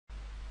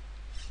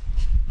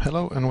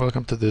Hello and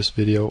welcome to this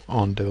video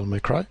on Devil May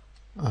Cry.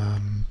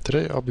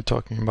 Today I'll be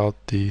talking about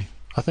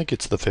I think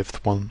it's the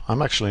fifth one,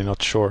 I'm actually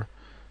not sure,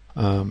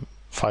 5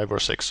 or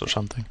 6 or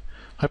something.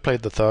 I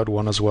played the third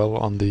one as well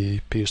on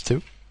the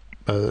PS2.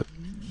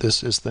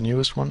 This is the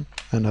newest one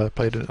and I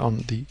played it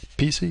on the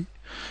PC.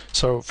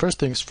 So first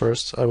things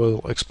first, I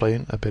will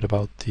explain a bit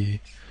about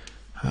the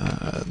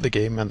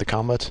game and the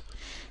combat,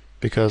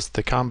 because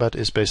the combat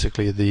is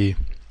basically the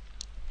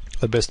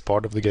best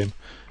part of the game.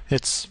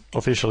 It's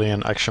officially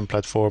an action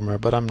platformer,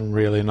 but I'm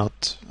really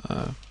not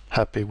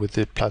happy with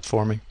the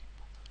platforming.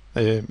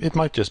 It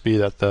might just be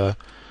that the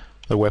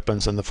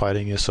weapons and the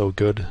fighting is so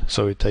good,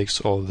 so it takes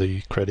all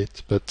the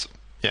credit, but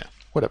yeah,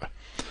 whatever.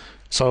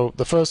 So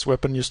the first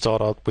weapon you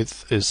start out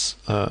with is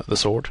the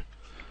sword.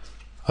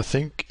 I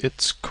think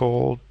it's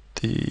called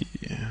the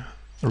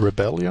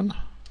Rebellion,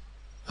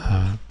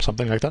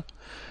 something like that.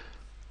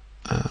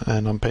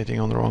 And I'm painting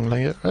on the wrong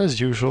layer, as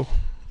usual,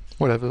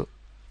 whatever.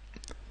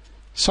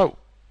 So,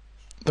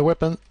 the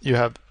weapon you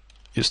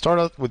start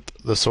out with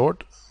the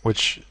sword,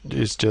 which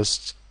is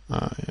just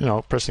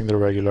pressing the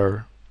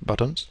regular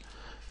buttons,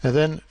 and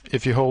then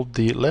if you hold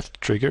the left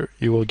trigger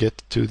you will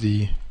get to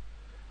the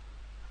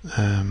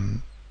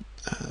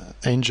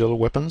angel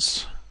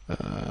weapons.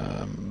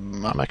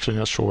 I'm actually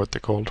not sure what they're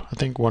called. I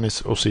think one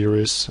is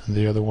Osiris and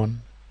the other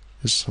one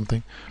is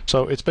something.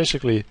 So it's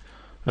basically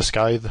a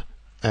scythe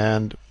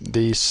and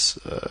these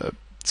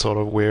sort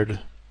of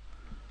weird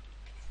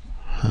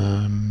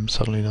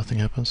suddenly nothing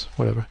happens,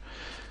 whatever.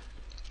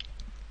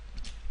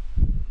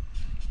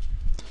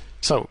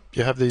 So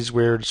you have these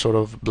weird sort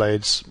of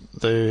blades,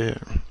 the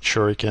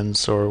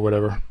shurikens or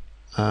whatever.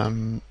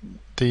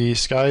 The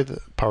scythe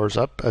powers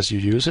up as you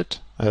use it,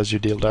 as you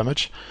deal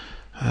damage,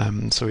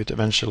 so it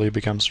eventually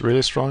becomes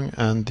really strong,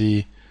 and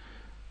the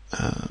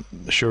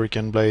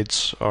shuriken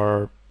blades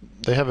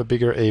they have a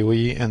bigger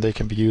AoE and they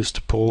can be used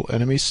to pull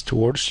enemies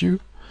towards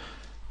you.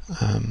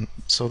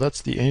 So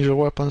that's the angel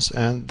weapons,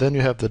 and then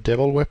you have the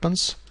devil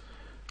weapons,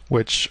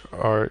 which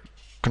are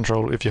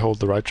controlled if you hold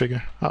the right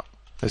trigger. Oh,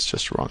 it's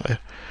just wrong there.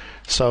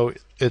 So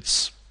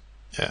it's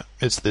an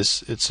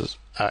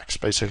axe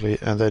basically,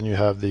 and then you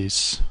have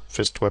these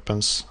fist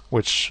weapons,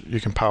 which you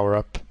can power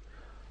up.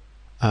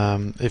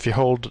 If you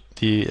hold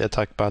the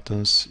attack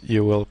buttons,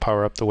 you will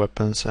power up the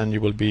weapons and you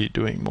will be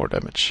doing more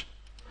damage.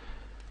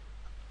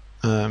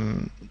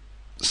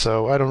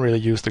 So I don't really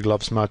use the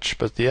gloves much,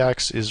 but the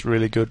axe is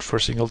really good for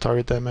single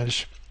target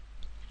damage,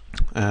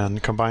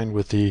 and combined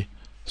with the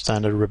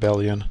standard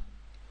Rebellion,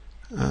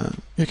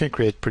 you can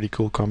create pretty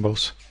cool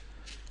combos,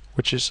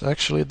 which is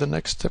actually the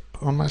next step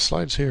on my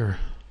slides here.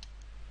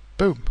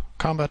 Boom!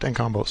 Combat and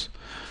combos.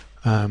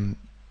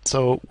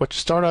 So what you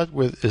start out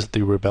with is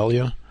the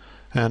Rebellion,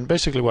 and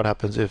basically what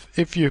happens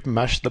if you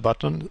mash the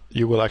button,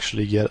 you will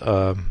actually get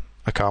a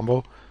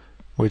combo,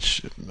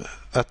 which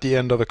at the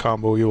end of a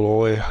combo you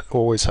will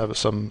always have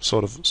some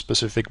sort of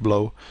specific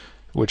blow,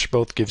 which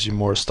both gives you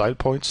more style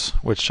points,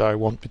 which I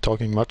won't be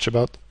talking much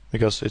about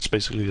because it's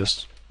basically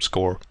just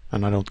score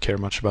and I don't care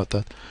much about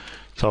that.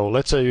 So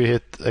let's say you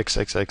hit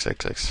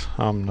XXXXX.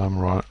 I'm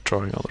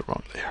drawing on the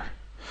wrong layer.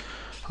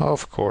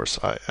 Of course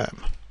I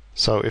am.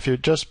 So if you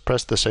just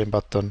press the same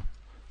button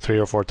 3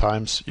 or 4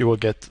 times, you will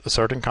get a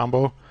certain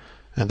combo,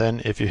 and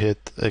then if you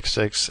hit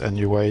XX and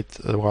you wait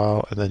a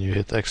while and then you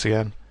hit X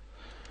again,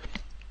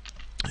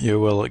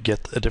 you will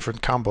get a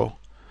different combo.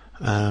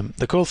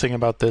 The cool thing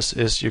about this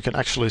is you can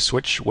actually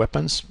switch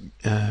weapons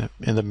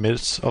in the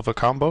midst of a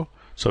combo.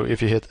 So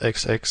if you hit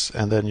XX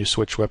and then you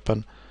switch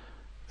weapon,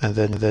 and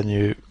then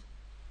you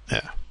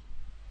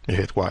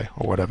hit Y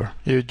or whatever,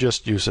 you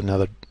just use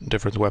another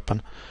different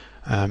weapon,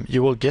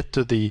 you will get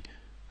to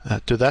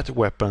that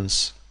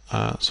weapon's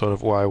sort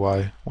of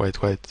Y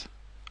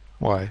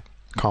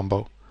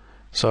combo.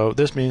 So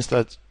this means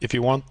that if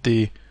you want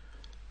the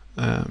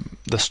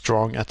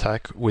strong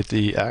attack with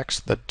the axe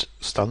that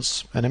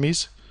stuns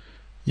enemies,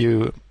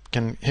 you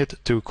can hit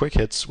 2 quick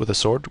hits with a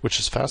sword, which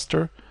is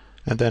faster,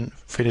 and then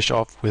finish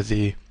off with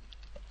the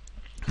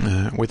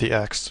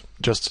axe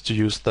just to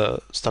use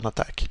the stun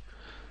attack.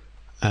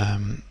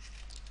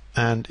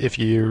 And if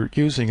you're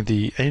using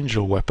the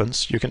angel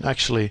weapons, you can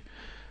actually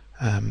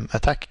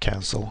attack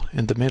cancel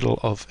in the middle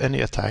of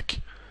any attack.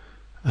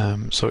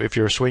 So if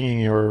you're swinging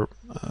your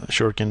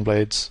shuriken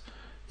blades,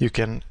 you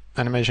can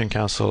animation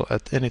cancel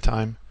at any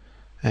time,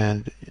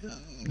 and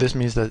this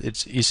means that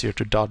it's easier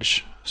to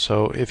dodge.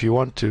 So if you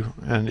want to,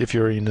 and if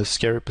you're in a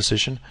scary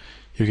position,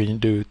 you can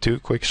do 2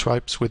 quick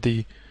swipes with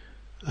the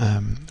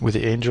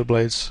angel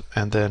blades,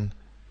 and then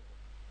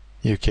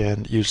you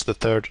can use the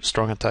 3rd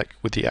strong attack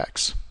with the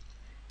axe,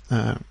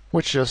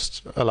 which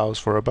just allows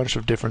for a bunch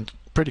of different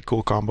pretty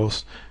cool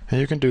combos. And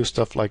you can do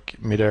stuff like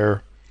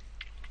mid-air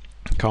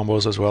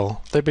combos as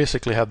well. They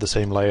basically have the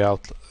same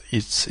layout.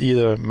 It's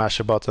either mash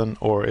a button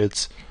or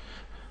it's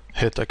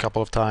hit a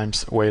couple of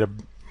times, wait a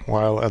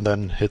while, and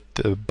then hit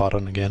the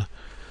button again.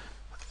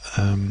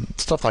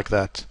 Stuff like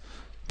that.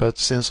 But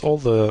since all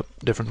the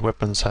different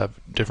weapons have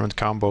different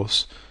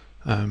combos,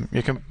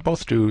 you can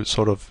both do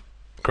sort of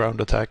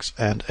ground attacks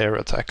and air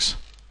attacks.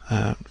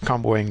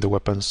 comboing the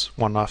weapons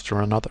one after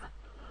another.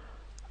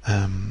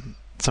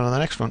 So the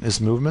next one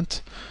is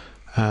movement.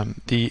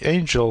 The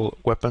angel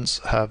weapons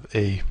have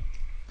a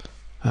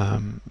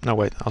no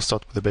wait, I'll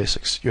start with the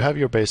basics. You have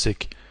your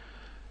basic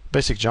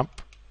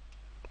jump.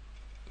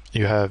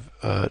 You have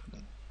a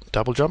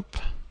double jump.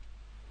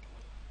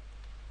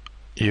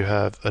 You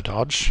have a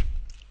dodge,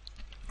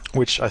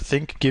 which I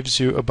think gives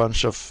you a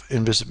bunch of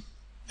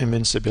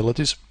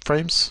invincibility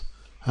frames.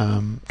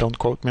 Don't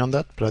quote me on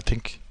that, but I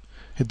think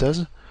it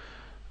does.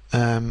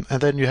 And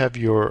then you have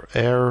your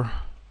air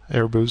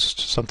boost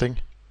something.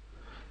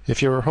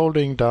 If you're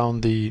holding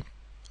down the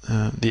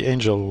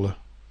angel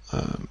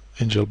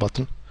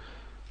button,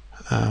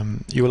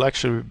 you will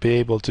actually be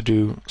able to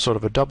do sort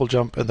of a double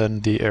jump and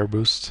then the air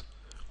boost,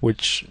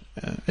 which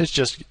it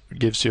just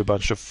gives you a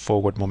bunch of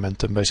forward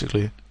momentum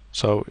basically.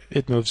 So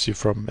it moves you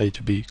from A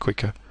to B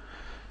quicker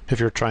if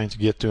you're trying to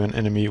get to an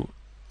enemy,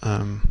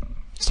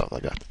 stuff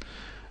like that.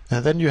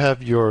 And then you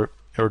have your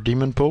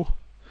demon pull.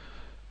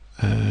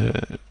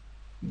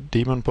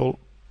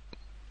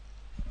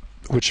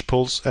 Which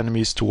pulls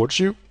enemies towards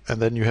you,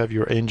 and then you have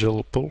your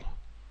angel pull,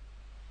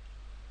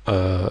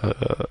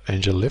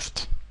 angel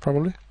lift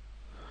probably,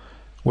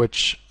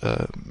 which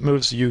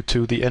moves you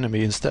to the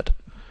enemy instead.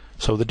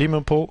 So the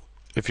demon pull,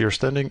 if you're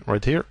standing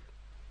right here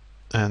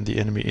and the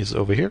enemy is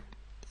over here,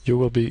 you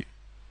will be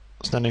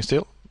standing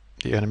still,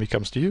 the enemy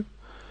comes to you,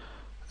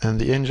 and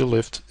the angel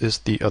lift is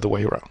the other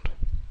way around.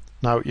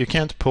 Now you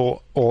can't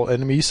pull all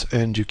enemies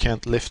and you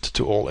can't lift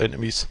to all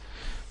enemies,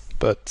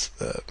 but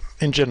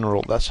in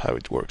general that's how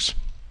it works.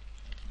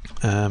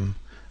 And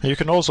you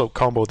can also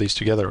combo these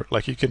together,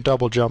 like you can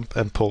double jump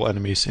and pull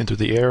enemies into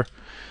the air,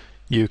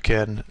 you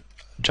can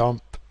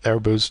jump, air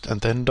boost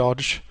and then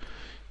dodge,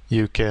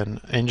 you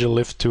can angel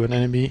lift to an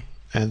enemy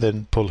and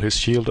then pull his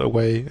shield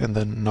away and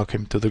then knock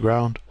him to the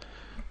ground.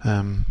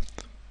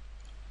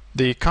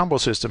 The combo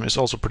system is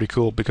also pretty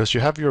cool because you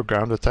have your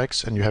ground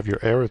attacks and you have your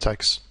air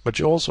attacks, but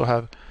you also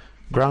have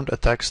ground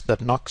attacks that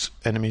knocks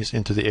enemies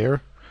into the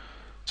air.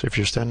 So if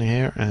you're standing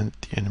here and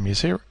the enemy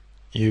is here,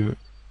 you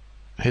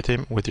hit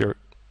him with your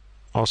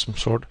awesome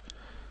sword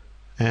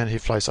and he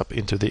flies up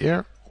into the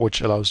air,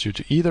 which allows you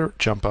to either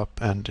jump up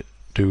and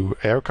do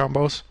air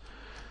combos,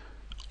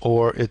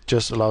 or it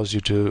just allows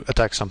you to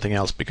attack something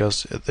else,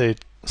 because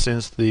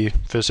since the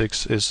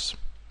physics is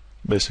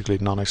basically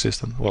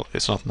non-existent, well,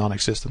 it's not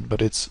non-existent,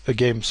 but it's a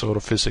game sort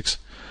of physics,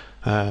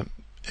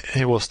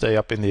 he will stay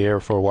up in the air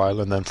for a while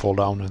and then fall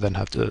down and then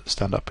have to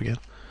stand up again.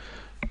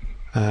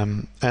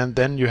 And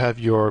then you have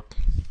your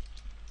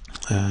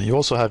you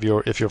also have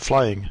your, if you're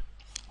flying,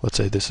 let's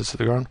say this is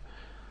the ground,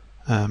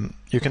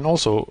 you can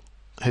also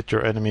hit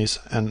your enemies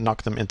and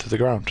knock them into the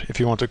ground if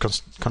you want to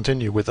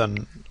continue with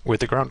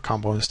the ground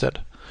combo instead.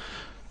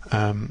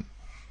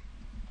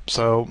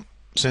 So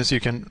since you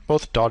can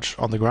both dodge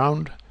on the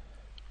ground,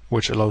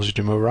 which allows you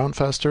to move around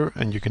faster,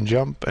 and you can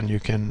jump and you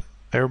can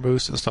air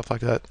boost and stuff like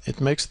that, it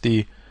makes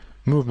the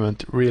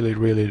movement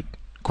really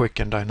quick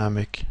and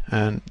dynamic,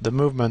 and the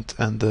movement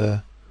and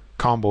the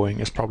comboing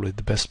is probably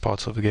the best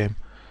parts of the game.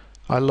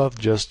 I love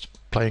just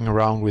playing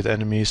around with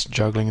enemies,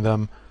 juggling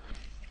them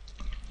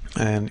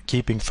and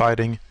keeping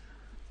fighting.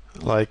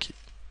 Like,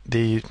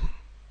 the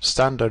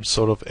standard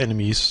sort of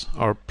enemies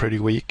are pretty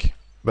weak,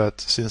 but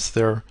since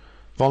they're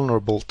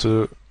vulnerable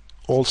to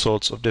all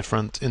sorts of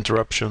different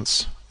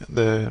interruptions,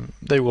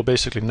 they will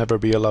basically never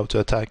be allowed to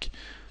attack.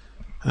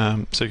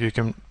 So you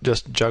can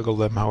just juggle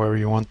them however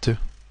you want to.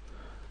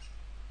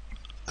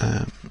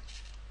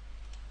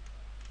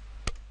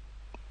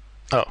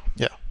 Oh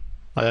yeah,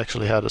 I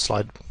actually had a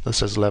slide that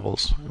says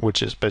levels,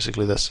 which is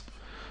basically this: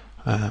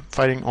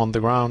 fighting on the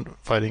ground,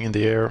 fighting in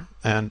the air,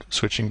 and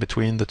switching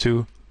between the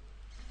two.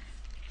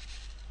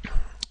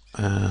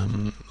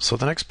 So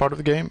the next part of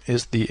the game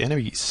is the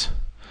enemies,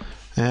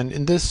 and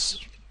in this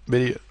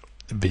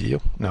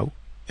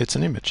it's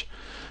an image.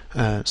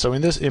 So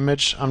in this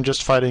image I'm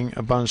just fighting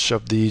a bunch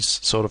of these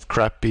sort of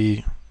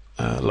crappy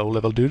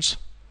low-level dudes,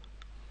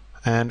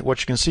 and what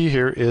you can see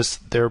here is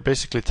they're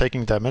basically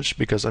taking damage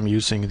because I'm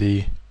using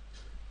the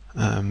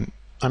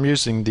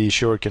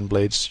shuriken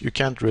blades. You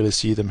can't really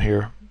see them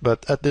here,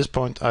 but at this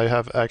point I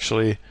have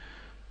actually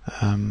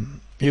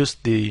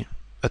used the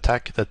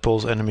attack that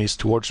pulls enemies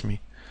towards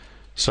me.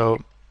 So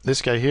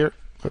this guy here,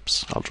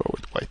 oops, I'll draw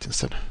with white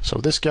instead. So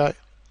this guy,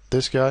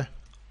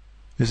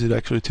 is it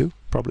actually two?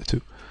 Probably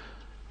two.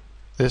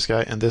 This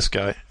guy and this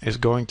guy is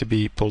going to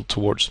be pulled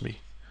towards me.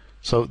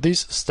 So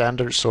these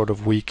standard sort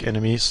of weak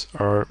enemies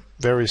are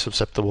very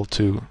susceptible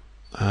to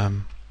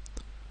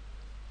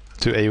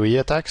AoE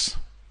attacks,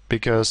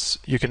 because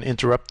you can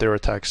interrupt their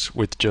attacks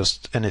with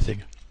just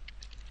anything.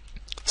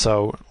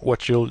 So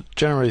what you'll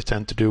generally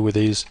tend to do with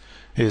these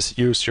is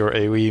use your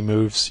AoE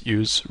moves,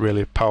 use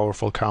really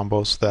powerful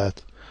combos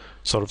that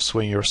sort of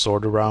swing your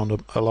sword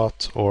around a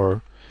lot,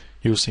 or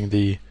using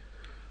the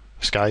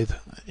scythe.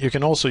 You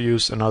can also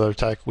use another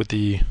attack with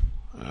the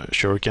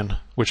shuriken,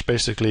 which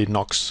basically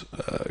knocks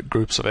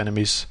groups of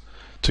enemies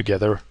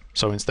together.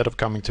 So instead of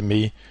coming to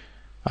me,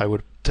 I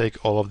would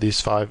take all of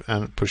these 5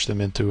 and push them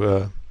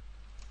into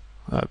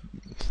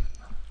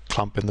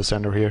clump in the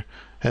center here,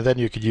 and then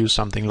you could use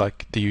something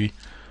like the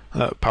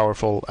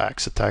powerful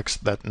axe attacks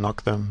that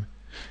knock them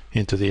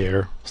into the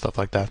air, stuff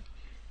like that.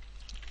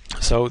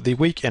 So the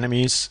weak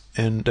enemies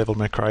in Devil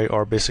May Cry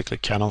are basically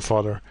cannon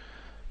fodder,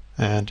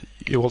 and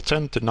you will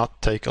tend to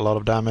not take a lot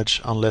of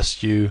damage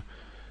unless you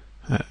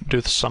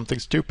do something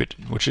stupid,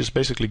 which is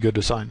basically good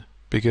design,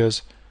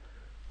 because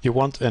you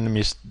want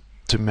enemies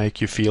to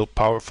make you feel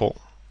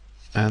powerful.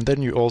 And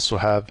then you also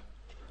have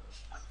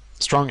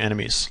strong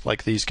enemies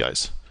like these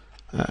guys.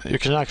 You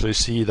can actually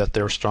see that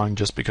they're strong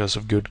just because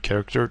of good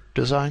character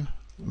design,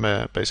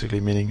 basically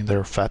meaning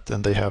they're fat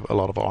and they have a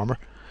lot of armor.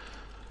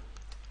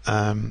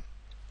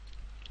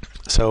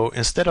 So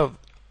instead of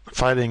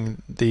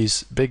fighting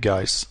these big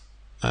guys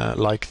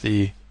like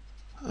the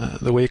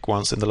weak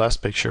ones in the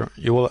last picture,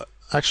 you will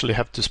actually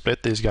have to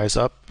split these guys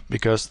up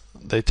because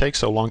they take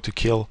so long to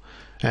kill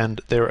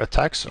and their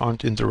attacks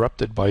aren't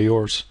interrupted by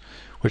yours,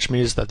 which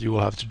means that you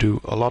will have to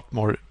do a lot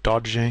more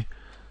dodging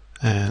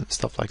and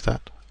stuff like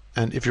that.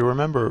 And if you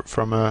remember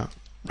from a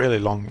really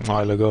long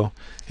while ago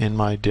in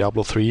my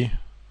Diablo 3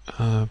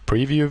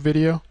 preview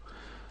video,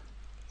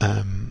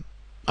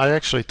 I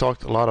actually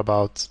talked a lot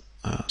about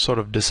sort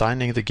of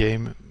designing the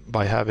game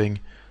by having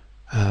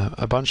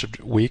a bunch of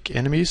weak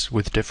enemies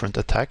with different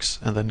attacks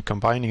and then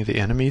combining the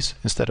enemies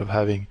instead of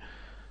having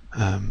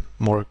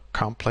more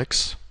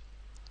complex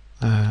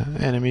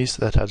enemies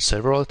that had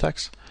several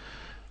attacks.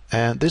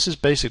 And this is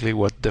basically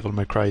what Devil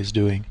May Cry is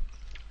doing,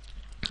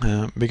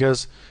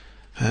 because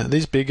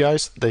these big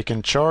guys, they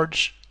can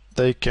charge,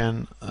 they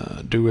can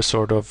do a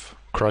sort of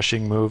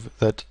crushing move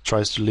that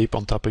tries to leap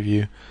on top of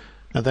you,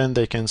 and then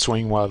they can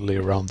swing wildly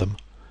around them,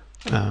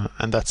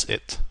 and that's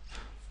it.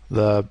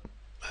 The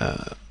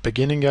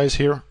beginning guys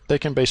here, they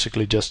can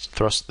basically just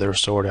thrust their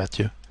sword at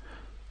you.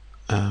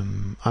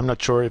 I'm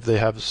not sure if they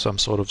have some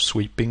sort of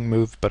sweeping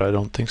move, but I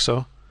don't think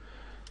so.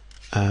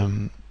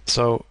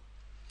 So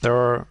there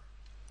are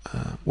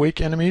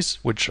weak enemies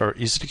which are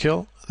easy to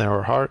kill, there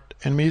are hard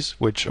enemies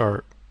which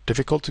are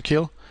difficult to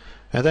kill,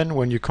 and then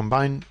when you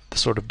combine the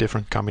sort of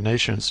different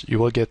combinations, you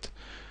will get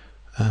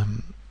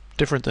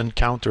different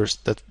encounters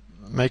that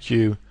make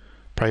you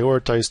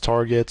prioritize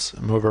targets,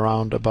 move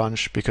around a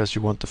bunch because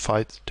you want to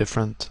fight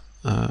different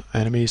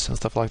enemies and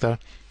stuff like that.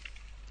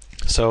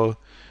 So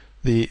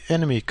the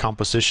enemy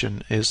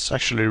composition is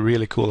actually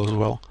really cool as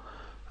well.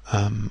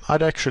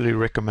 I'd actually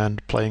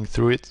recommend playing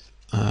through it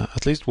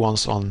at least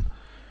once on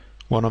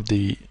one of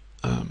the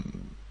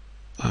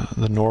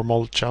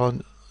normal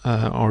challenge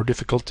or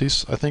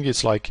difficulties. I think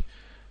it's like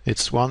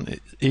it's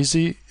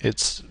easy,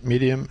 it's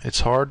medium,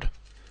 it's hard.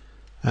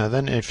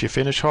 Then if you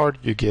finish hard,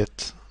 you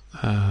get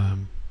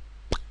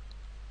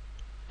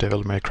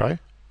Devil May Cry.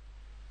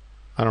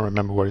 I don't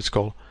remember what it's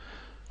called.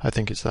 I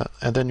think it's that.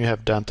 And then you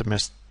have Dante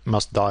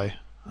Must Die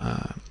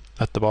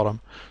at the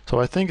bottom. So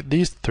I think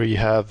these three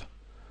have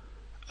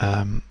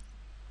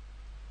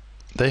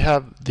they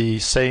have the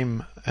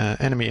same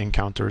enemy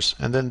encounters,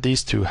 and then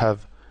these two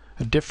have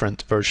a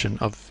different version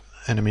of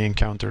enemy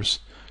encounters.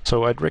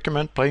 So I'd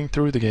recommend playing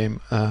through the game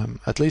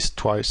at least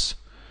twice,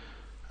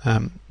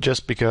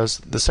 just because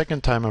the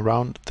second time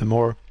around, the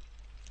more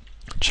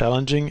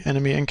challenging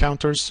enemy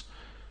encounters,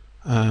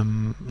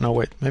 no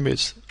wait, maybe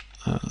it's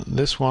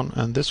this one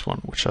and this one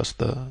which has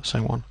the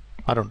same one,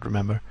 I don't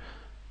remember,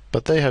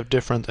 but they have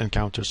different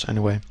encounters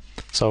anyway.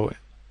 So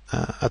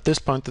at this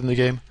point in the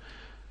game,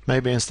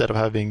 maybe instead of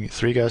having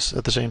 3 guys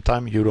at the same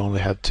time, you'd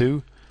only have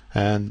 2,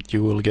 and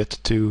you will get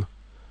 2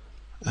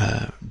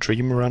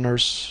 dream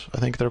runners, I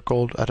think they're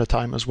called, at a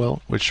time as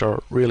well, which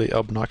are really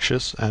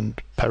obnoxious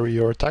and parry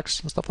your attacks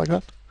and stuff like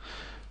that.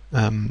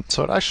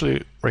 So I'd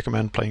actually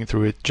recommend playing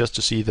through it just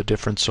to see the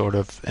different sort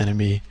of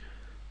enemy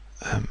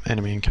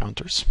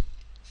encounters.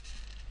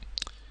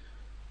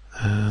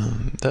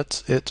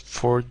 That's it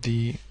for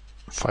the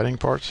fighting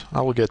part.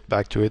 I will get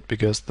back to it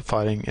because the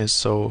fighting is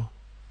so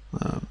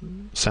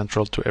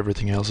central to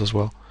everything else as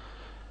well.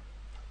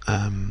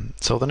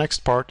 So the next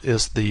part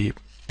is the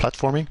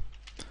platforming.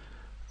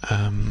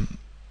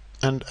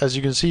 And as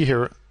you can see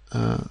here,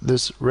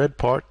 this red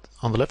part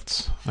on the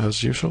left,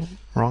 as usual,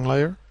 wrong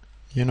layer,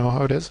 you know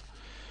how it is.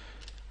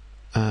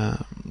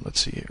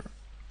 Let's see here,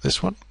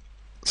 this one.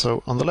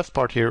 So on the left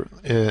part here,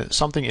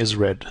 something is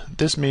red.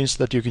 This means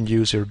that you can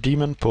use your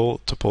demon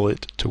pull to pull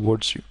it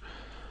towards you.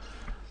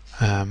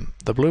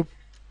 The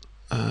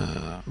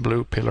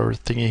blue pillar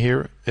thingy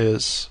here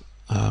is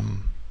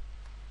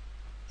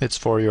it's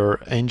for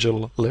your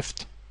angel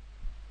lift.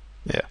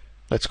 Yeah,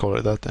 let's call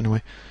it that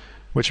anyway.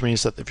 Which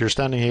means that if you're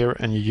standing here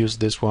and you use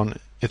this one,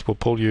 it will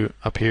pull you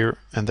up here,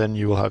 and then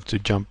you will have to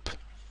jump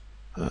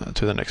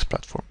to the next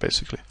platform,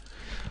 basically.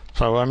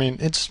 So I mean,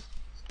 it's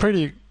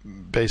pretty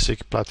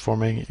basic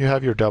platforming. You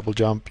have your double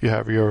jump, you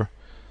have your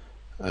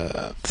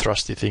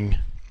thrusty thing.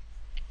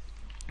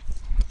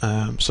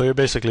 So you're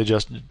basically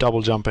just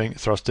double jumping,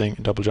 thrusting,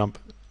 double jump.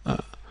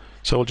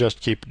 So we'll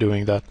just keep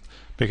doing that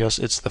because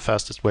it's the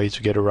fastest way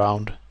to get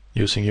around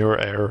using your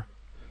air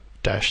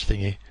dash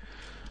thingy.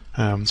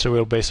 So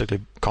we'll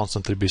basically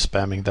constantly be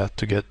spamming that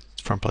to get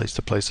from place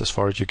to place as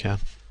far as you can.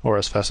 or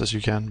as fast as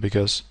you can,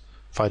 because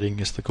fighting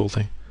is the cool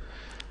thing.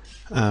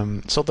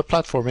 So the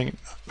platforming,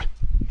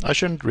 I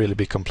shouldn't really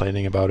be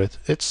complaining about it.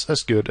 It's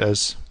as good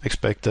as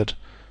expected.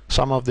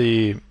 Some of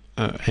the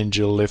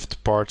angel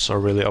lift parts are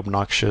really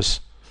obnoxious,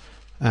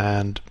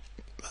 and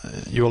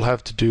you will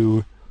have to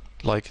do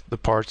like the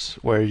parts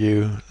where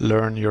you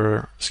learn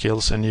your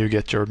skills and you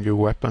get your new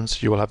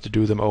weapons. You will have to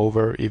do them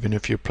over, even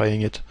if you're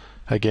playing it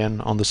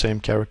again on the same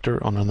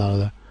character on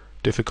another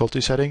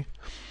difficulty setting.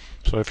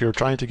 So if you're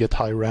trying to get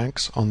high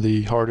ranks on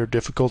the harder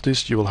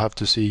difficulties, you will have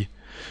to see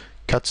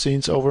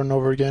cutscenes over and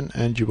over again,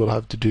 and you will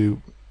have to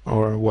do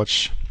or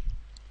watch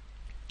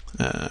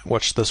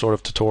the sort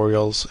of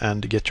tutorials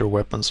and get your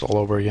weapons all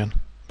over again.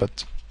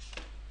 But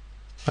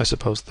I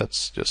suppose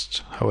that's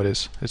just how it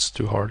is. It's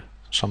too hard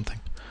or something.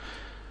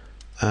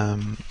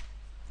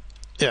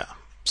 Yeah.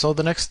 So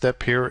the next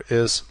step here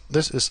is,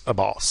 this is a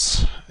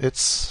boss.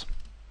 It's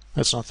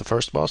not the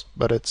first boss,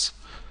 but it's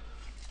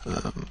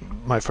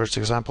my first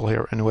example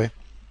here anyway.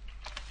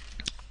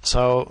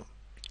 So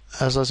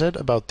as I said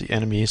about the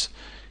enemies,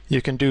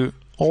 you can do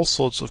all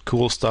sorts of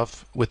cool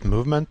stuff with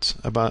movement,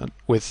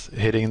 with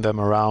hitting them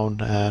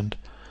around and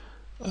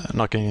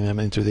knocking them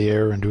into the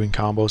air and doing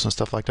combos and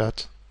stuff like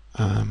that.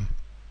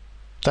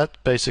 That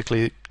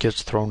basically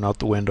gets thrown out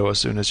the window as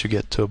soon as you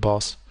get to a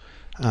boss.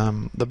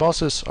 The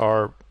bosses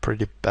are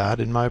pretty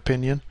bad in my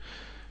opinion,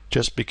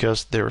 just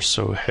because they're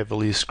so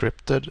heavily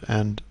scripted,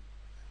 and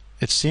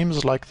it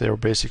seems like they're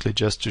basically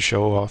just to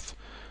show off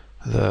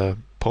the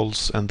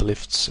pulls and the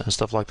lifts and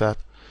stuff like that.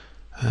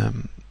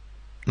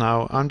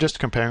 Now I'm just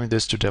comparing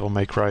this to Devil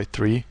May Cry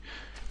 3,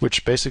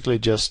 which basically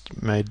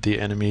just made the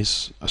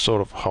enemies a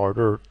sort of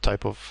harder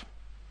type of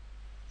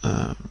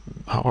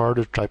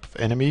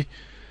enemy,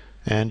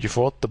 and you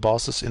fought the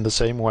bosses in the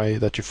same way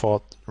that you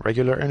fought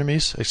regular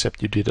enemies,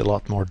 except you did a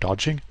lot more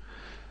dodging.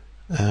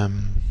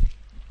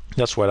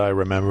 That's what I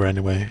remember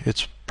anyway.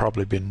 It's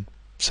probably been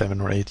 7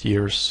 or 8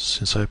 years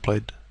since I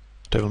played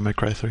Devil May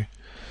Cry 3.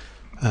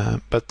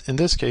 But in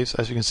this case,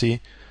 as you can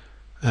see,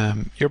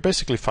 you're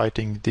basically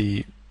fighting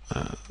the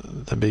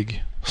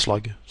big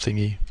slug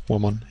thingy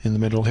woman in the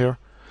middle here.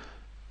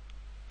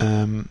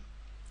 And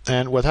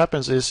what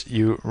happens is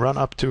you run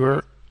up to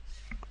her.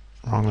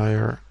 Wrong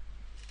layer.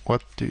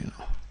 What do you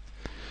know?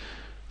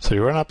 So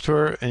you run up to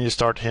her and you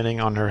start hitting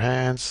on her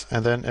hands,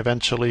 and then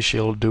eventually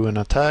she'll do an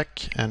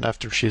attack, and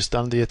after she's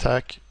done the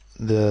attack,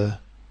 the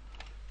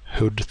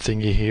hood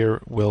thingy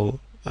here will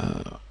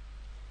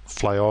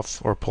fly off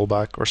or pull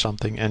back or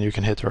something, and you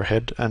can hit her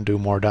head and do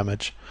more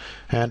damage.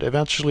 And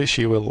eventually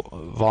she will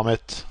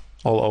vomit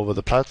all over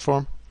the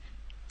platform,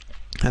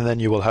 and then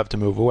you will have to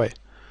move away.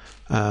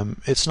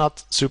 It's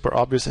not super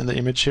obvious in the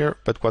image here,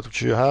 but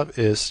what you have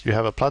is you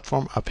have a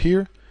platform up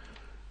here,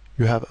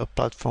 you have a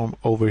platform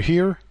over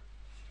here,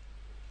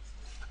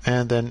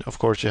 and then of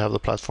course you have the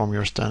platform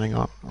you're standing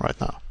on right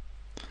now.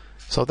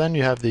 So then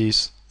you have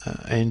these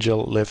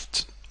angel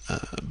lift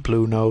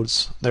blue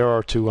nodes. There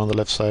are 2 on the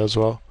left side as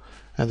well,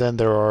 and then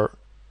there are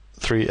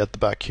 3 at the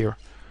back here.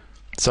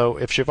 So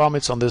if she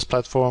vomits on this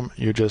platform,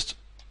 you just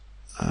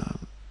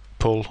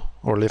pull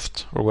or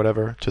lift or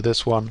whatever to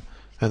this one,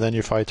 and then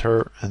you fight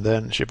her, and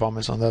then she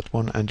vomits on that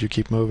one, and you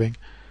keep moving.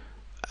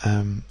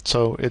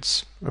 So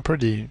it's a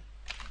pretty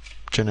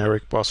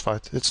generic boss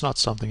fight. It's not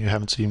something you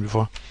haven't seen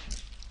before.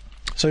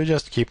 So you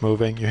just keep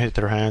moving, you hit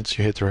her hands,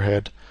 you hit her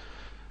head,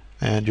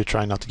 and you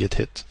try not to get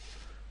hit.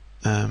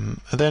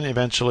 And then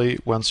eventually,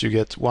 once you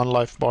get 1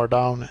 life bar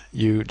down,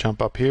 you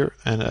jump up here,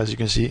 and as you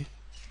can see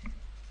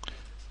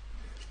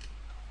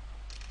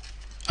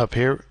up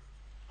here,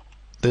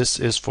 this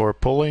is for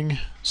pulling.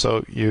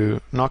 So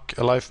you knock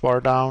a life bar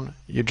down,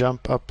 you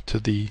jump up to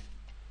the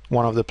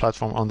one of the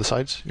platform on the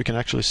sides. You can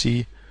actually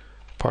see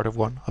part of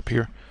one up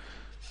here.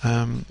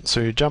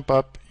 So you jump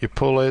up, you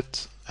pull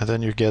it, and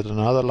then you get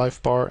another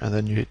life bar, and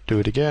then you do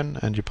it again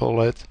and you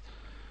pull it,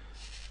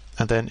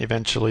 and then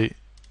eventually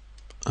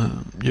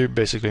you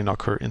basically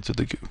knock her into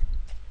the goo.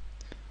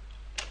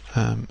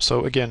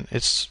 So again,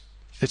 it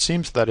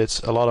seems that it's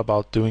a lot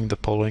about doing the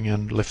pulling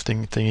and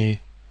lifting thingy.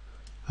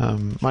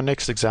 My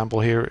next example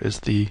here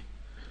is the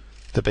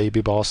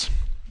baby boss.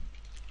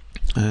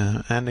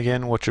 And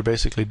again, what you're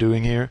basically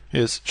doing here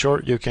is,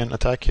 sure, you can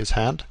attack his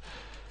hand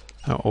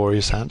or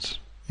his hands,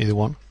 either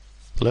one,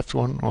 the left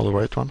one or the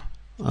right one.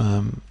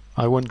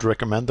 I wouldn't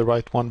recommend the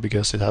right one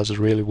because it has a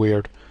really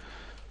weird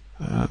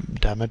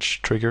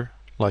damage trigger.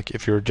 Like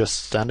if you're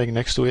just standing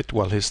next to it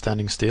while he's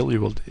standing still,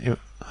 you will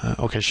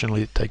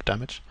occasionally take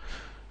damage.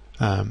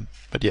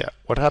 But yeah,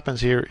 what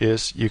happens here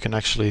is you can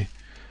actually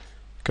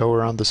go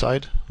around the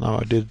side.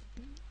 Now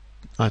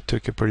I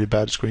took a pretty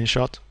bad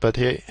screenshot, but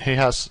he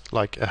has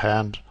like a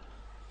hand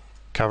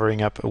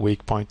covering up a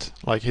weak point.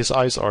 Like his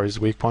eyes are his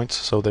weak points,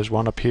 so there's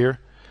one up here,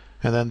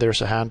 and then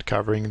there's a hand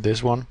covering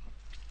this one.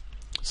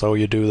 So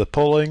you do the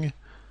pulling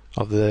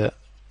of the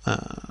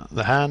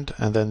hand,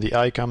 and then the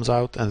eye comes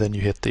out, and then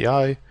you hit the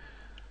eye,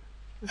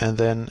 and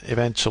then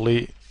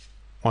eventually,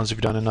 once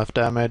you've done enough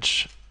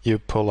damage, you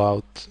pull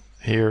out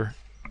here,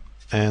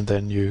 and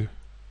then you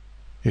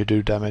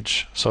do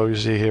damage. So you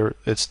see here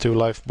it's 2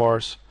 life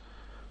bars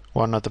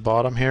one at the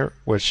bottom here,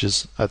 which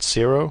is at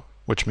 0,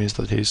 which means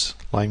that he's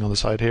lying on the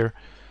side here,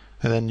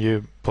 and then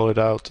you pull it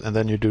out, and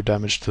then you do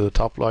damage to the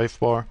top life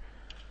bar.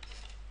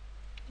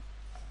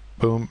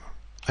 Boom.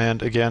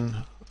 And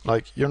again,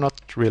 like, you're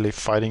not really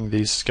fighting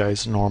these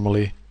guys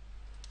normally.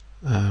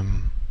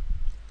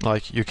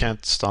 Like, you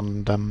can't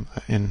stun them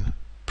in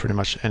pretty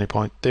much any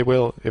point. They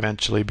will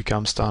eventually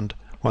become stunned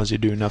once you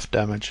do enough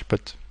damage,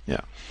 but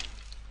yeah.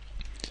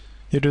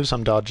 You do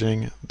some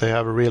dodging. They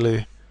have a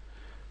really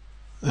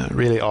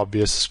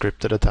obvious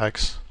scripted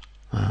attacks.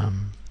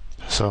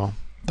 So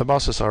the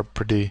bosses are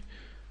pretty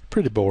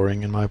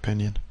boring in my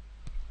opinion.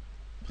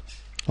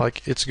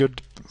 Like, it's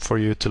good for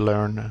you to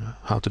learn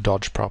how to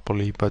dodge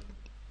properly, but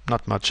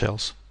not much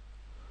else.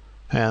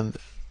 And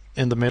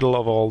in the middle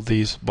of all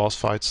these boss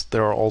fights,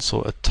 there are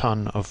also a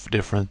ton of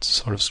different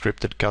sort of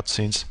scripted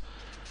cutscenes.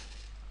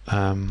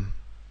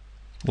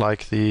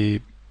 Like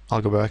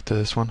I'll go back to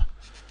this one.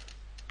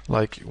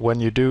 Like,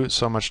 when you do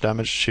so much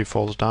damage, she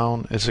falls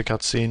down, it's a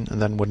cutscene,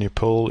 and then when you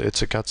pull,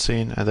 it's a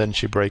cutscene, and then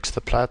she breaks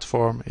the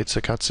platform, it's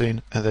a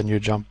cutscene, and then you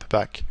jump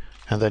back,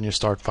 and then you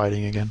start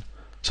fighting again.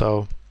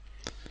 So,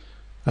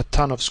 a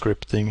ton of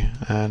scripting,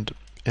 and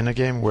in a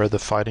game where the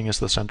fighting is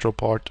the central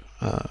part,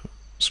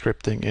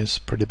 scripting is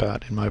pretty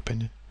bad in my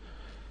opinion.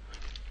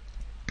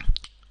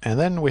 And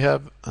then we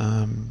have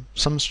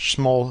some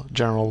small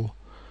general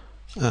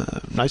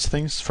nice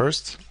things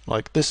first.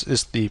 Like, this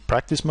is the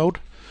practice mode.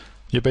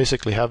 You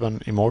basically have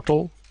an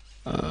immortal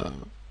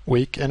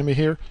weak enemy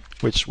here,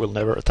 which will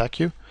never attack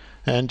you,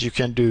 and you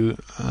can do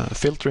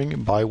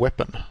filtering by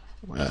weapon,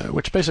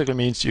 which basically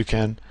means you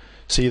can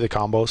see the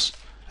combos.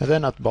 And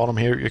then at the bottom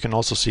here you can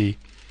also see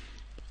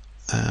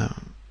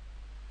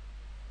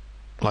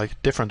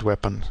like different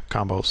weapon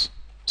combos.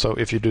 So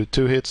if you do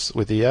 2 hits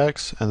with the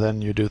axe and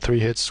then you do 3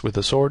 hits with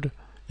the sword,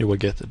 you will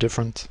get a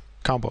different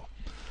combo.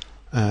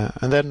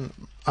 And then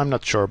I'm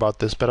not sure about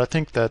this, but I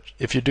think that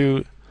if you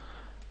do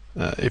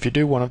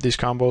one of these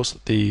combos,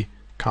 the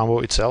combo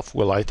itself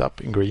will light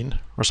up in green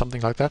or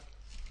something like that.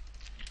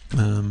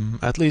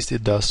 At least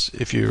it does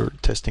if you're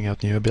testing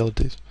out new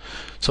abilities.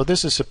 So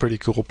this is a pretty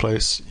cool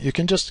place. You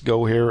can just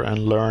go here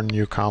and learn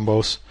new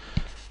combos,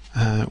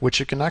 which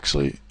you can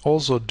actually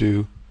also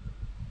do.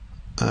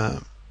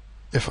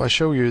 If I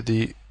show you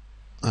the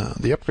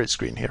upgrade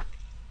screen here,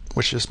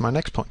 which is my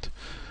next point.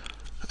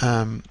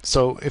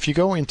 So if you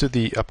go into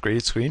the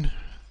upgrade screen,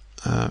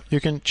 you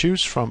can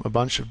choose from a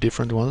bunch of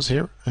different ones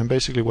here, and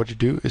basically what you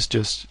do is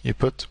just you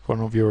put one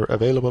of your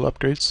available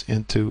upgrades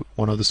into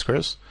one of the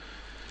squares,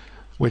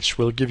 which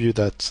will give you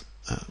that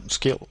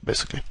skill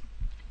basically.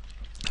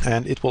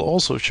 And it will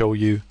also show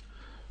you,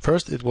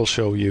 first it will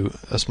show you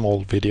a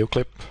small video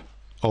clip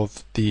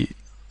of the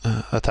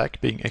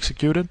attack being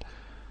executed.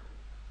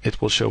 It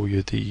will show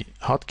you the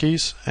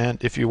hotkeys, and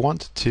if you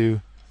want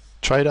to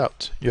try it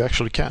out, you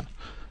actually can.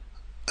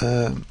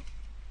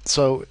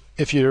 So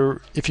if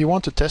you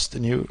want to test a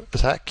new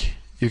attack,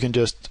 you can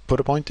just put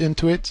a point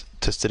into it,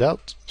 test it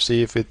out,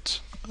 see if it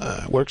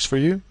works for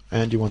you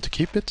and you want to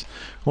keep it,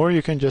 or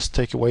you can just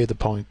take away the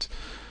point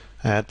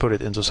and put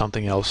it into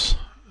something else,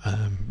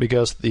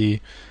 because the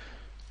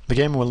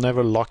game will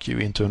never lock you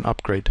into an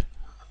upgrade.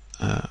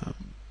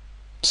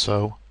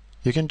 So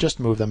you can just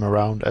move them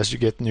around. As you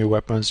get new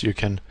weapons, you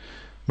can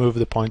move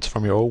the points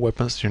from your old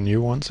weapons to your new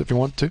ones if you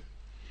want to.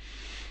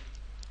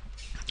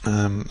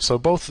 So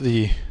both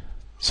the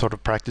sort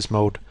of practice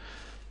mode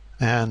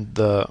and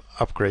the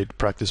upgrade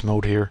practice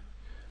mode here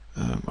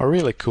are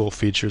really cool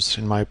features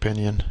in my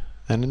opinion,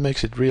 and it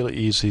makes it really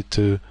easy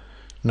to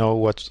know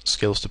what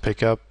skills to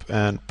pick up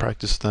and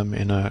practice them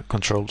in a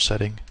controlled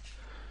setting.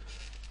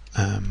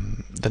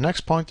 The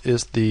next point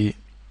is the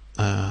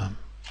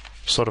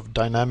sort of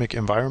dynamic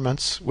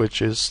environments,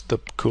 which is the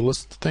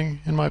coolest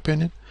thing in my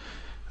opinion,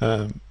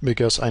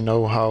 because I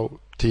know how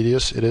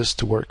tedious it is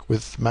to work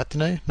with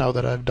Matinee now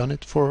that I've done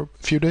it for a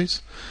few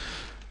days.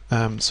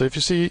 So if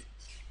you see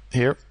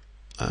here,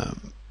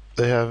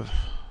 you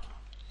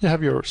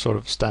have your sort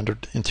of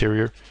standard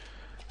interior,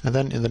 and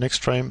then in the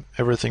next frame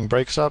everything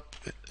breaks up,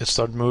 it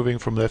starts moving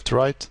from left to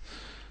right,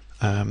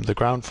 the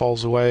ground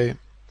falls away,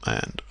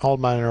 and all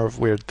manner of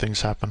weird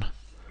things happen.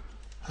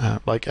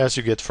 Like, as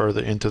you get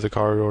further into the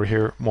corridor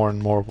here, more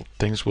and more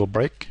things will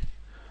break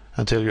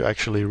until you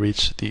actually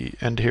reach the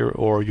end here,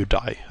 or you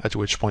die, at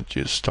which point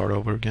you start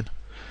over again.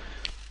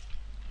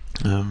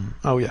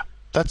 Oh yeah,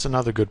 that's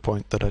another good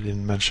point that I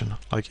didn't mention.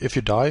 Like, if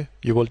you die,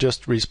 you will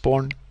just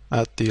respawn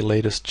at the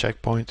latest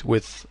checkpoint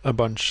with a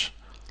bunch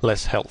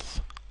less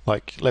health.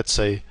 Like, let's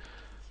say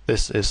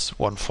this is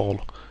one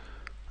fall.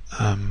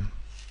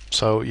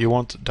 So you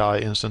won't die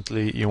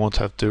instantly, you won't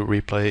have to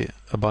replay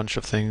a bunch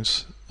of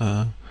things,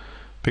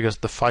 because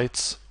the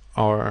fights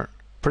are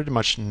pretty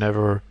much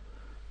never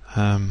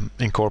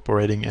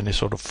incorporating any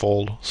sort of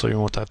fall, so you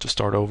won't have to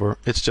start over.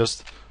 It's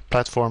just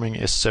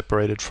platforming is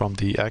separated from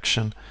the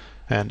action,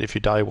 and if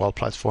you die while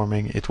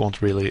platforming, it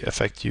won't really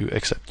affect you,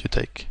 except you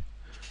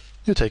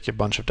take a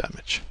bunch of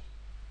damage.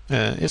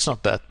 It's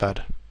not that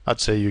bad.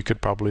 I'd say you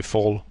could probably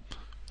fall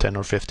 10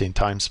 or 15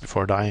 times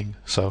before dying,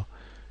 so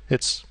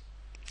it's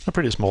a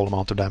pretty small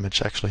amount of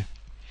damage actually.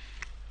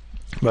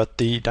 But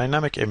the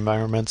dynamic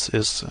environments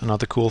is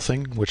another cool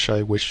thing, which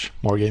I wish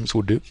more games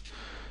would do,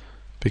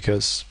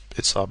 because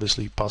it's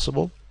obviously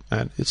possible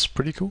and it's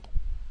pretty cool.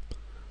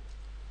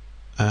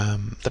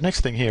 The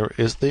next thing here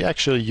is they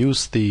actually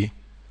use the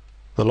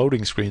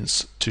loading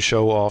screens to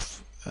show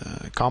off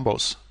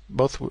combos,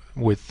 both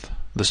with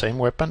the same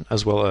weapon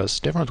as well as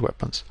different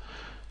weapons.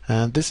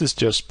 And this is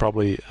just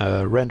probably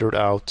a rendered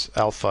out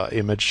alpha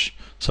image,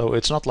 so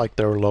it's not like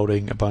they're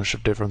loading a bunch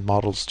of different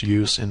models to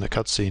use in the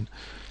cutscene.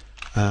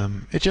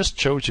 It just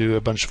shows you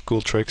a bunch of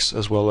cool tricks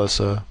as well as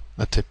a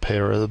tip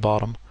here at the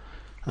bottom.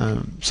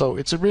 So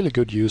it's a really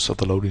good use of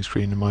the loading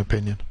screen in my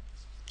opinion.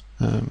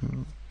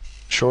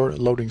 Sure,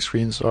 loading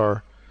screens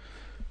are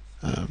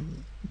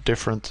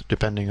different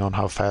depending on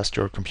how fast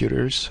your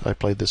computer is. I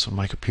played this on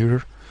my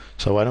computer,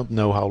 so I don't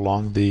know how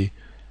long the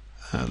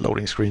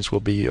loading screens will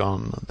be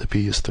on the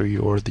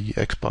PS3 or the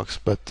Xbox,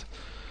 but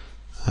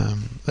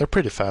they're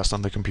pretty fast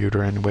on the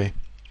computer anyway.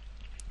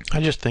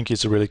 I just think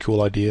it's a really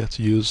cool idea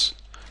to use.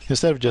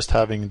 Instead of just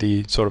having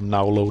the sort of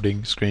now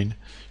loading screen,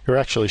 you're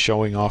actually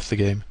showing off the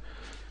game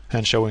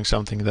and showing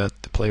something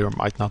that the player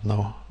might not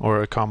know,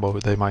 or a combo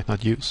they might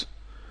not use.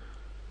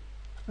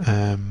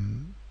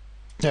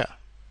 Yeah,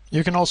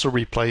 you can also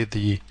replay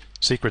the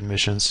secret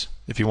missions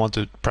if you want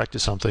to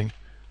practice something.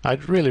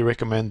 I'd really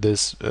recommend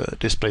this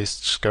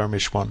displaced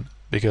skirmish one,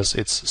 because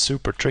it's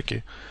super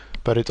tricky,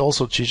 but it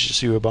also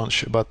teaches you a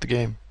bunch about the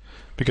game,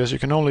 because you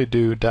can only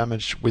do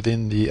damage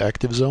within the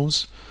active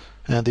zones,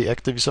 and the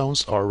active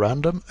zones are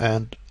random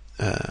and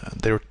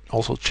they're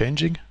also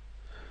changing.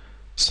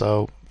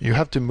 So you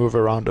have to move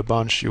around a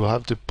bunch, you will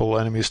have to pull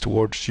enemies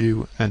towards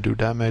you and do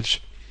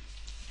damage,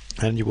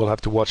 and you will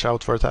have to watch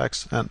out for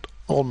attacks and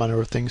all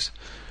manner of things.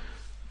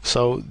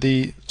 So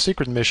the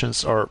secret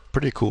missions are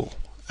pretty cool,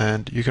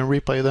 and you can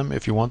replay them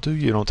if you want to.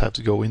 You don't have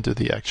to go into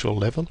the actual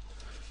level,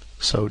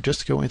 so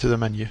just go into the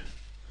menu.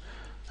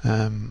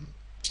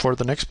 For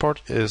the next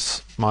part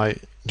is my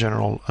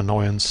general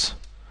annoyance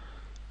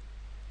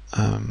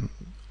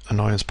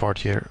part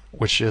here,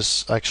 which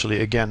is actually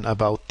again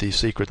about the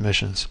secret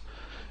missions,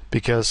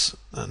 because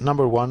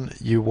number one,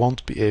 you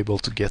won't be able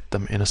to get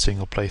them in a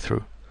single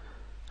playthrough.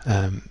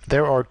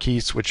 There are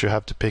keys which you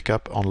have to pick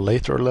up on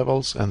later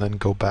levels and then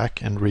go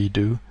back and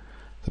redo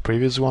the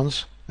previous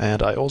ones,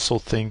 and I also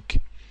think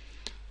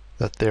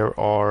that there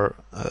are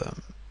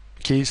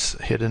keys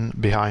hidden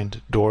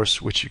behind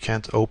doors which you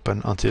can't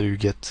open until you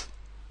get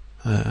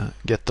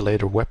the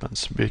later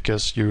weapons,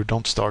 because you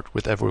don't start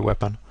with every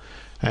weapon,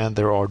 and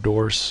there are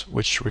doors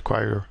which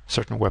require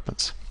certain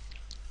weapons.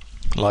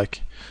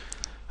 Like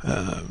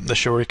the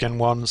shuriken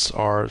ones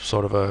are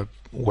sort of a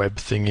web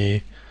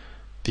thingy,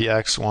 the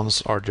axe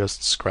ones are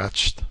just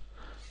scratched,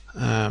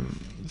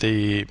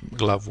 the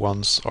glove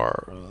ones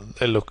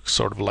they look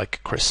sort of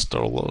like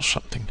crystal or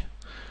something.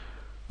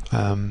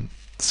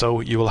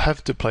 So you will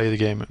have to play the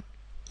game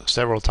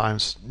several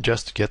times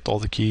just to get all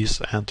the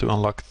keys and to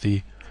unlock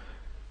the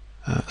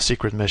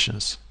secret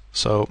missions.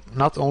 So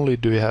not only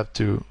do you have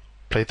to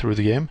play through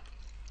the game,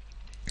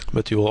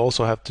 but you will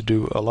also have to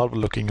do a lot of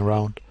looking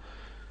around.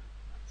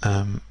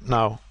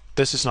 Now,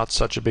 this is not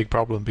such a big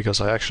problem,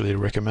 because I actually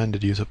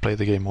recommended you to play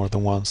the game more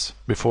than once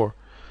before.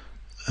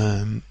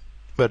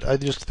 But I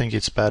just think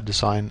it's bad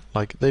design.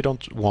 Like, they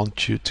don't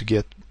want you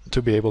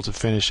to be able to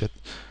finish it.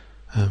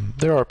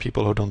 There are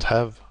people who don't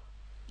have,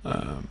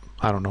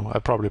 I don't know, I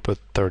probably put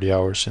 30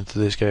 hours into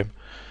this game.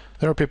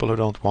 There are people who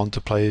don't want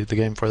to play the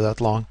game for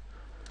that long.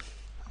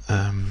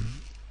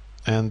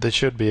 And they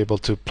should be able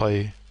to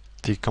play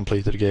the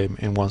completed game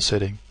in one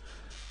sitting.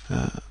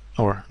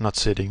 Or not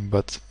sitting,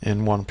 but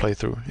in one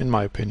playthrough, in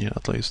my opinion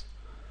at least.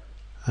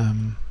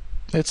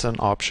 It's an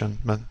option,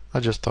 but I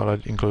just thought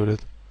I'd include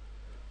it.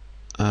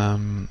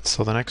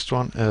 So the next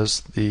one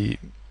is the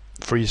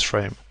freeze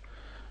frame.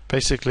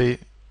 Basically,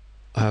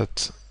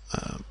 at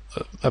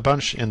a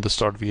bunch in the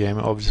start of the game,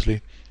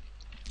 obviously,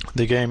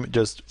 the game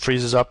just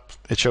freezes up,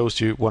 it shows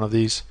you one of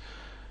these,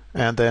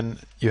 and then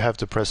you have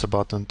to press a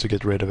button to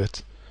get rid of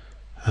it.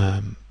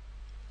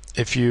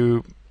 If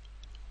you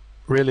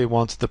really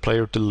want the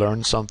player to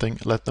learn something,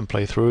 let them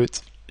play through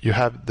it. You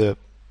have the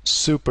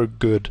super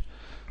good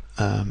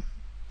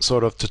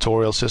sort of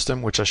tutorial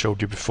system, which I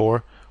showed you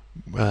before,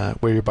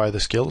 where you buy the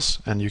skills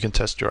and you can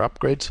test your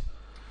upgrades.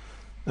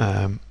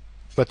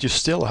 But you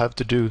still have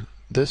to do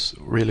this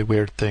really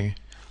weird thing,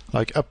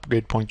 like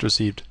upgrade point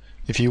received.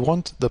 If you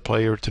want the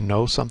player to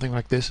know something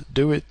like this,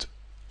 do it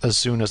as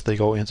soon as they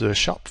go into a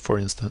shop, for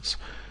instance.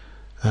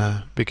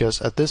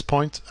 Because at this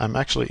point I'm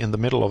actually in the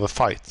middle of a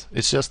fight.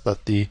 It's just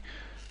that the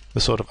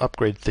sort of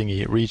upgrade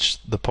thingy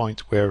reached the point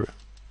where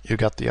you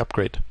got the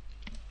upgrade.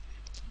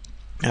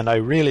 And I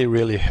really,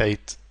 really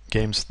hate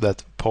games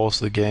that pause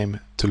the game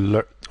to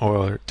learn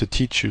or to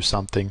teach you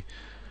something.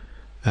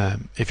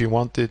 If you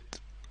want it,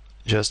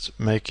 just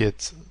make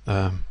it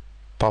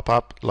pop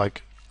up,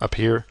 like up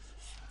here,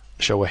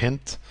 show a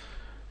hint,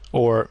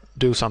 or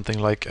do something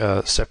like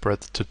a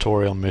separate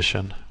tutorial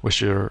mission,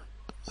 which you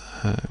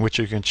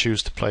can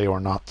choose to play or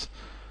not.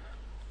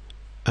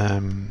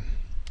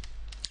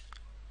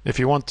 if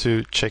you want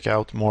to check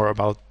out more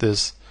about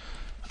this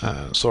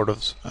sort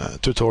of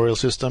tutorial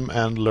system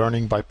and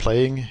learning by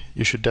playing,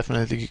 you should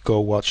definitely go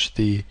watch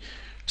the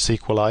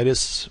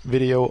Sequelitis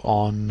video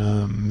on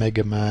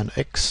Mega Man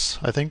X,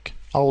 I think.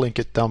 I'll link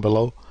it down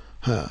below.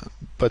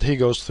 But he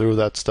goes through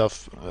that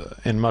stuff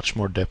in much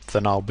more depth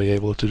than I'll be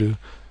able to do,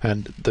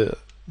 and the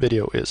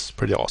video is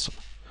pretty awesome.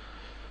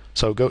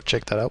 So go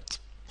check that out.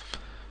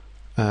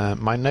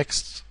 My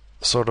next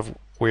sort of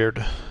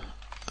weird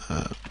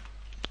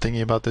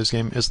thingy about this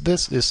game is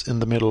this is in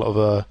the middle of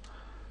a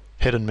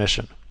hidden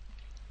mission,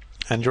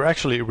 and you're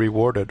actually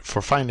rewarded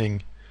for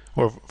finding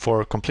or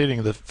for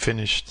completing the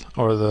finished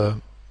or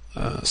the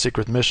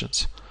secret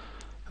missions.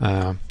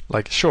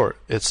 Like, sure,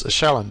 it's a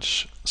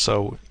challenge,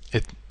 so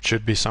it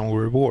should be some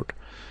reward.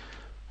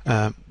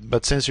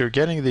 But since you're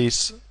getting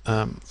these,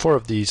 4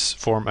 of these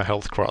form a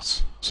health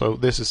cross. So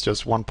this is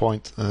just 1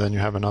 point, and then you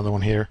have another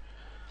one here,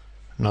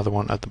 another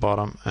one at the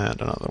bottom,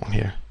 and another one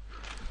here.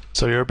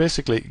 So you're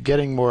basically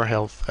getting more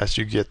health as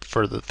you get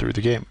further through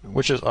the game,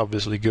 which is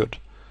obviously good.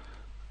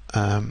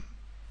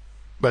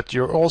 But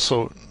you're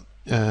also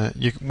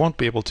you won't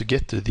be able to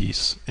get to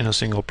these in a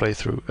single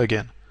playthrough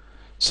again.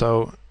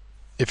 So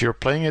if you're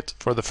playing it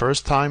for the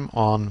first time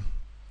on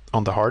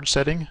the hard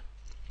setting,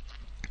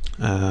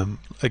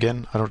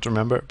 again, I don't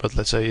remember, but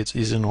let's say it's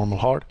easy, normal,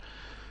 hard.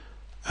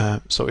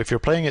 So if you're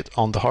playing it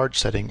on the hard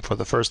setting for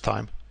the first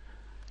time,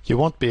 you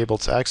won't be able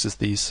to access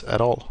these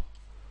at all.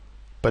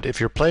 But if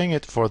you're playing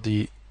it for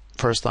the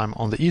first time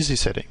on the easy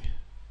setting,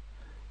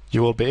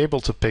 you will be able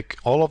to pick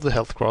all of the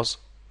health cross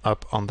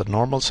up on the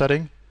normal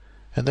setting,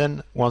 and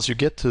then once you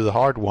get to the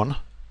hard one,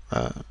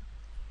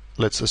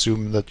 let's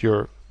assume that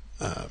you're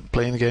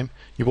playing the game,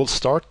 you will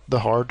start the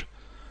hard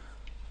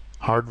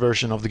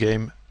version of the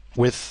game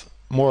with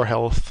more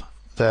health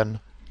than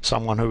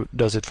someone who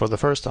does it for the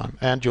first time,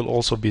 and you'll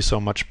also be so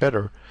much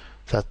better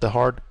that the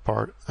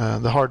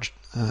hard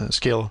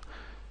skill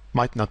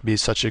might not be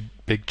such a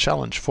big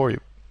challenge for you,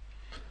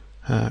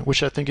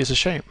 which I think is a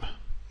shame,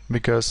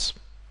 because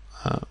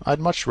I'd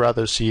much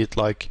rather see it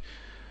like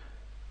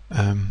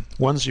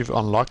once you've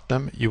unlocked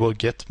them, you will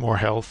get more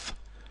health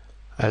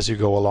as you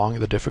go along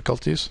the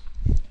difficulties,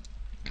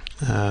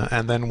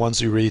 and then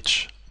once you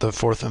reach the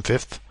 4th and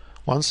 5th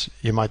ones,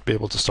 you might be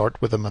able to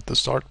start with them at the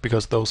start,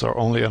 because those are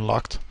only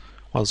unlocked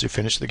once you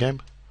finish the game.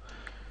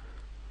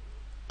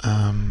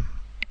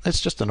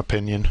 It's just an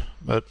opinion,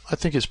 but I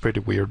think it's pretty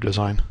weird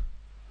design.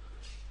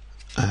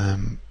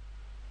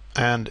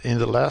 And in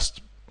the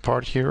last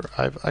part here,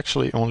 I've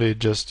actually only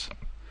just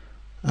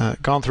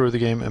gone through the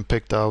game and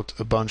picked out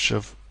a bunch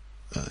of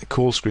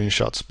cool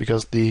screenshots,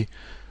 because the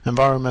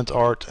environment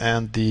art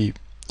and the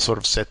sort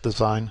of set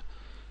design,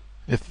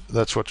 if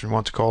that's what you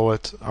want to call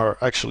it, are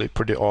actually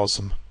pretty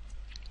awesome.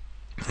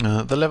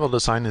 The level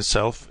design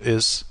itself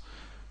is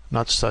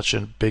not such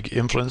a big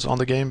influence on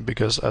the game,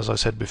 because, as I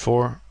said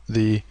before,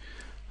 the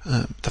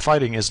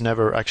fighting is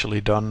never actually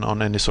done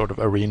on any sort of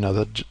arena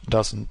that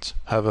doesn't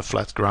have a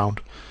flat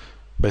ground,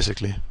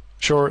 basically.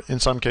 Sure, in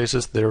some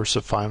cases there's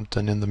a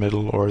fountain in the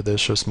middle, or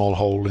there's a small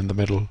hole in the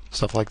middle,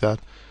 stuff like that.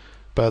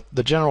 But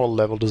the general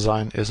level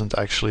design isn't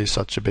actually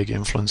such a big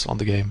influence on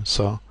the game,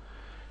 so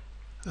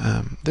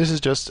this is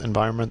just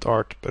environment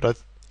art, but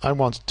I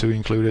wanted to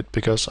include it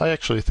because I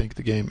actually think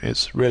the game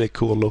is really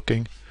cool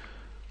looking.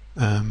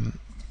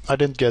 I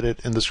didn't get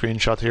it in the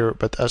screenshot here,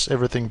 but as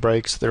everything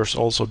breaks, there's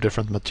also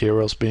different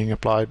materials being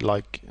applied,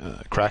 like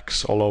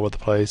cracks all over the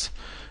place,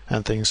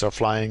 and things are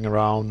flying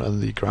around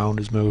and the ground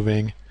is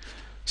moving.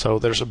 So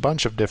there's a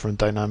bunch of different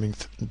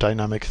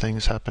dynamic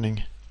things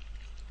happening.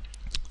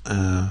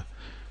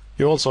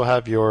 You also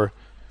have your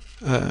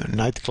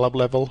nightclub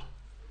level,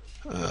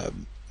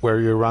 where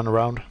you run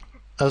around.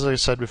 As I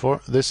said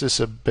before, this is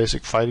a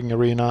basic fighting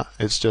arena.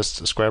 It's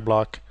just a square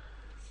block.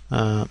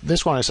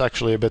 This one is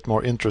actually a bit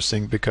more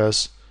interesting,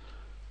 because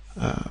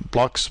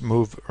blocks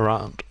move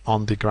around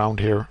on the ground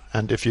here,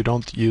 and if you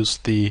don't use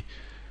the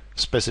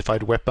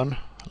specified weapon,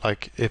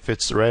 like if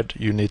it's red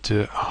you need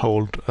to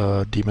hold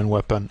a demon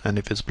weapon, and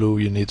if it's blue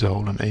you need to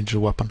hold an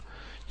angel weapon,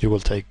 you will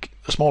take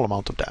a small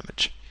amount of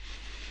damage.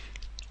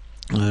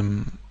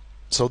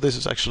 So this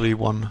is actually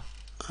one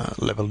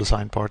level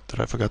design part that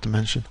I forgot to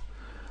mention.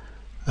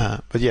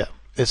 But yeah,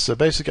 it's a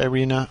basic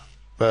arena,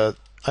 but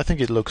I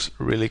think it looks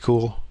really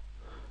cool.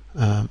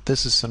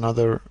 This is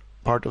another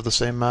part of the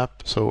same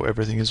map, so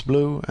everything is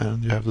blue,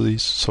 and you have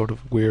these sort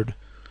of weird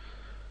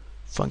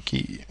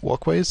funky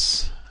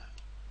walkways,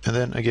 and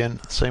then again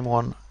same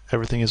one,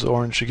 everything is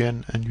orange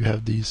again, and you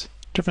have these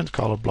different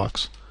color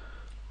blocks.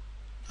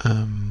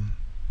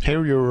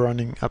 Here you're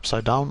running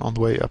upside down on the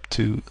way up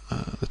to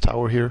the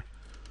tower here.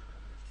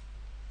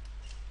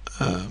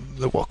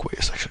 The walkway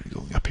is actually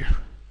going up here.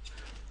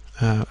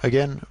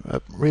 Again,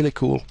 a really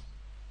cool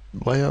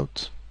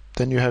layout.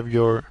 Then you have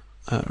your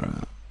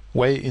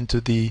way into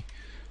the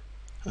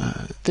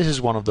this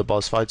is one of the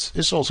boss fights.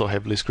 It's also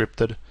heavily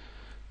scripted,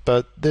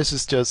 but this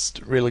is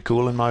just really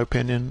cool in my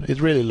opinion.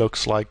 It really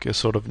looks like a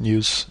sort of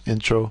news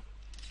intro,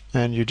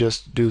 and you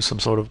just do some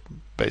sort of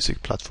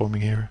basic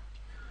platforming here.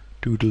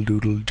 doodle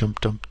doodle,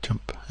 jump jump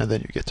jump, and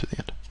then you get to the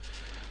end.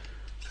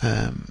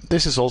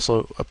 This is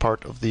also a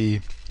part of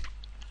the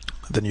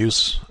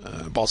news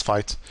boss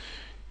fight.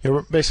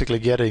 You're basically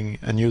getting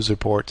a news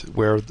report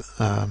where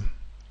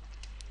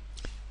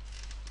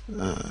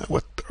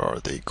what are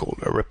they called?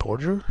 A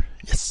reporter?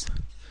 Yes.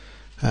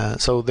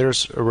 So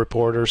there's a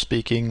reporter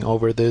speaking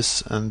over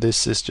this, and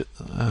this is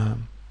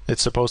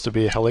it's supposed to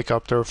be a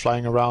helicopter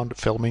flying around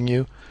filming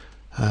you,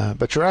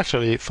 but you're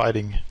actually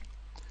fighting,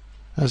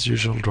 as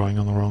usual, drawing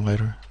on the wrong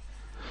letter.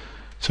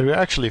 So you're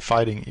actually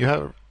fighting. You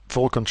have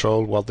full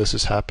control while this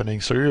is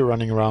happening, so you're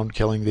running around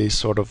killing these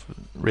sort of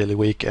really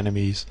weak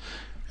enemies,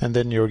 and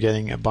then you're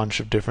getting a bunch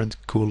of different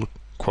cool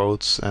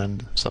quotes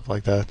and stuff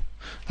like that.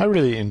 I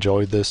really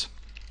enjoyed this.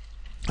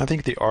 I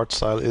think the art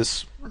style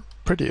is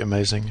pretty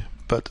amazing,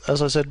 but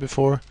as I said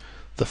before,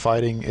 the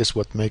fighting is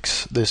what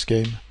makes this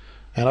game,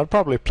 and I'd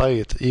probably play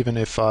it even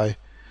if I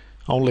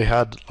only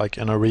had like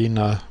an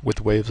arena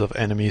with waves of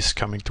enemies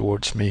coming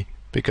towards me,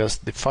 because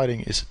the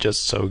fighting is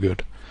just so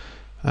good.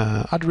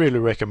 I'd really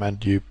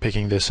recommend you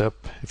picking this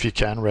up if you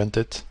can rent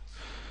it.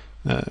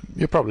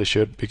 You probably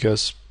should,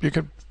 because you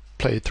could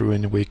play it through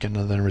in a weekend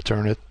and then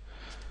return it.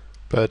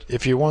 But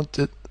if you want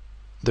it,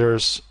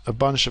 there's a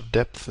bunch of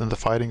depth in the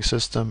fighting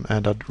system,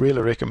 and I'd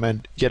really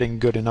recommend getting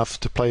good enough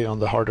to play on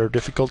the harder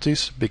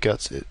difficulties,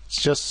 because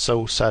it's just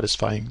so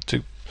satisfying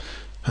to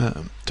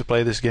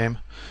play this game.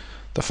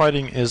 The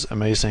fighting is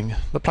amazing,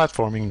 the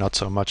platforming not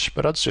so much,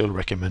 but I'd still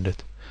recommend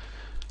it.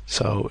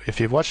 So if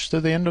you've watched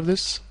to the end of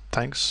this,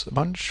 thanks a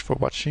bunch for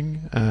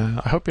watching.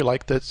 I hope you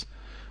liked it,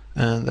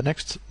 and the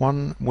next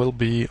one will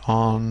be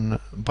on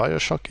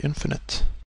BioShock Infinite.